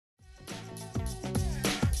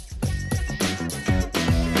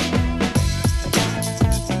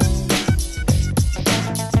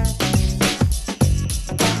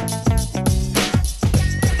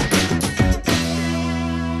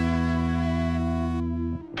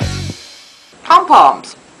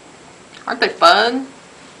Pom-Poms. Aren't they fun?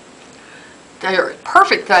 They're a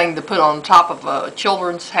perfect thing to put on top of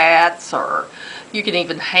children's hats, or you can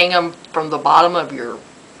even hang them from the bottom of your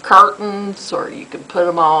curtains, or you can put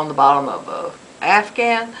them on the bottom of a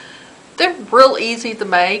Afghan. They're real easy to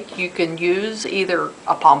make. You can use either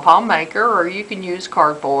a pom-pom maker or you can use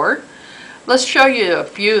cardboard. Let's show you a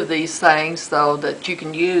few of these things though that you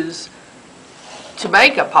can use to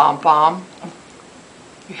make a pom-pom.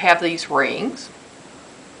 You have these rings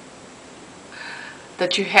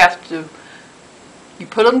that you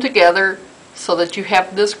put them together so that you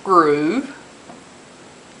have this groove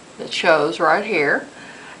that shows right here,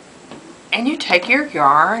 and you take your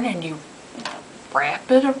yarn and you wrap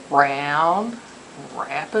it around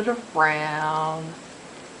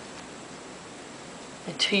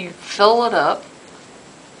until you fill it up,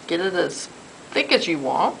 get it as thick as you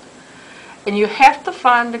want, and you have to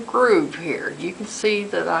find the groove here. You can see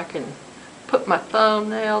that I can put my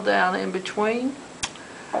thumbnail down in between,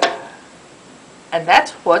 and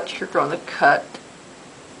that's what you're going to cut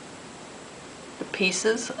the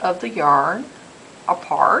pieces of the yarn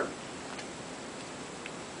apart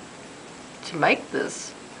to make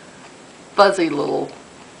this fuzzy little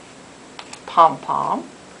pom-pom,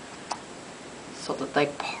 so that they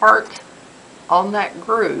part on that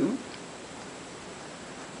groove.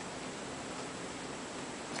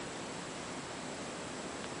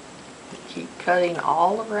 Keep cutting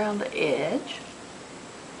all around the edge.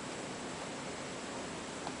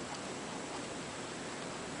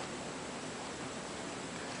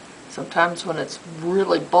 Sometimes when it's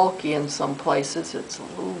really bulky in some places, it's a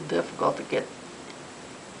little difficult to get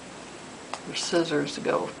your scissors to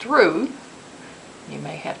go through. You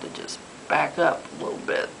may have to just back up a little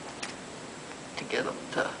bit to get them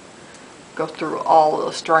to go through all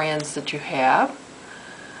the strands that you have.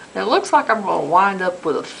 Now it looks like I'm going to wind up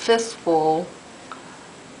with a fistful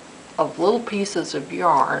of little pieces of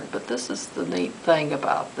yarn, but this is the neat thing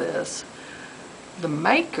about this. The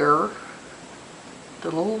maker,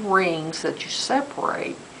 the little rings that you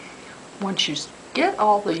separate, once you get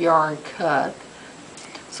all the yarn cut,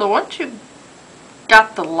 so once you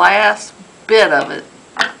got the last bit of it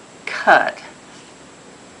cut,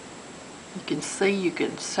 you can see you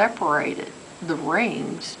can separate it, the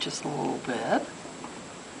rings, just a little bit.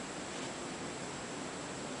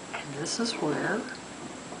 And this is where,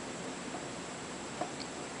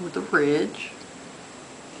 with the ridge,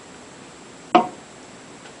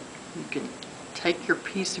 you can take your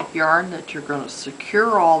piece of yarn that you're going to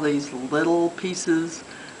secure all these little pieces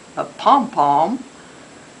of pom-pom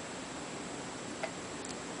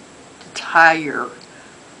to tie your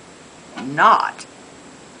knot.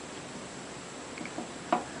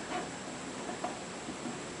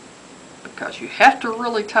 Because you have to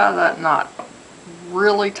really tie that knot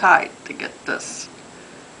really tight to get this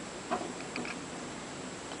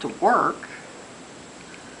to work.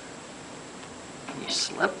 You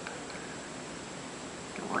slip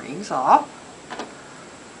the rings off,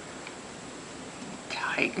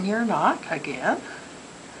 tighten your knot again,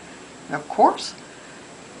 and of course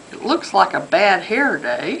it looks like a bad hair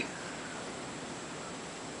day.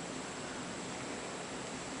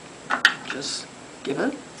 Just give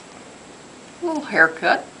it a little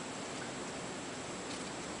haircut,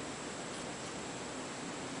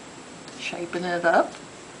 shaping it up.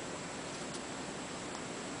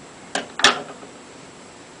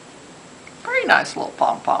 Very nice little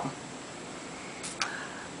pom-pom.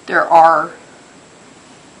 There are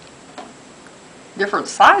different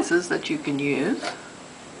sizes that you can use.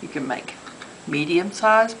 You can make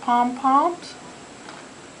medium-sized pom-poms,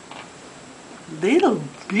 little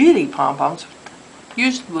bitty pom-poms,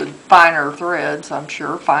 used with finer threads, I'm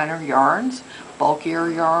sure, finer yarns, bulkier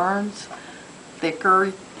yarns,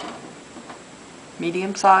 thicker,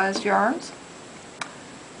 medium-sized yarns.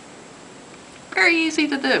 Very easy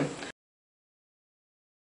to do.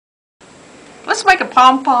 Let's make a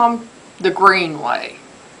pom-pom the green way.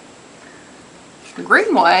 The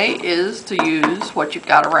green way is to use what you've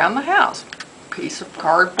got around the house. A piece of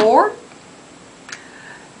cardboard,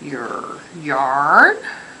 your yarn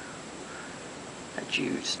that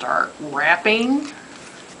you start wrapping.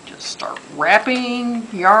 Just start wrapping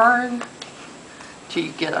yarn till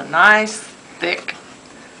you get a nice thick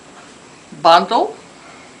bundle.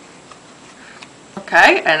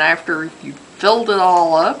 Okay, and after you've filled it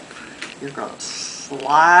all up, you're going to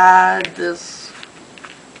slide this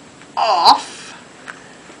off.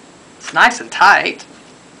 It's nice and tight.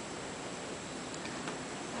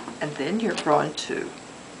 And then you're going to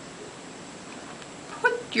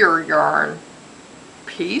put your yarn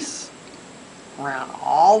piece around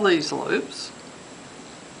all these loops.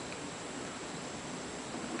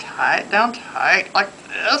 tie it down tight like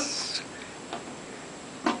this.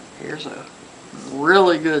 Here's a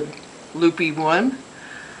really good loopy one.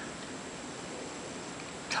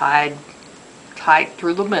 Tied tight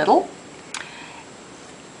through the middle.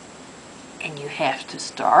 And you have to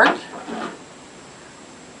start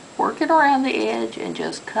working around the edge and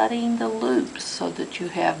just cutting the loops so that you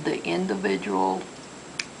have the individual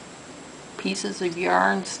pieces of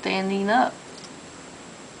yarn standing up.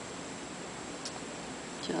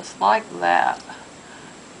 Just like that.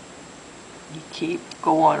 You keep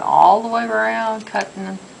going all the way around,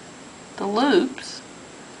 cutting the loops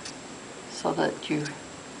so that you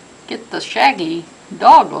get the shaggy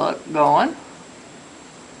dog look going.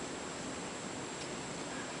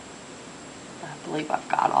 I believe I've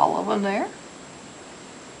got all of them there.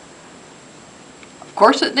 Of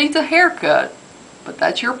course it needs a haircut, but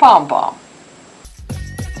that's your pom-pom.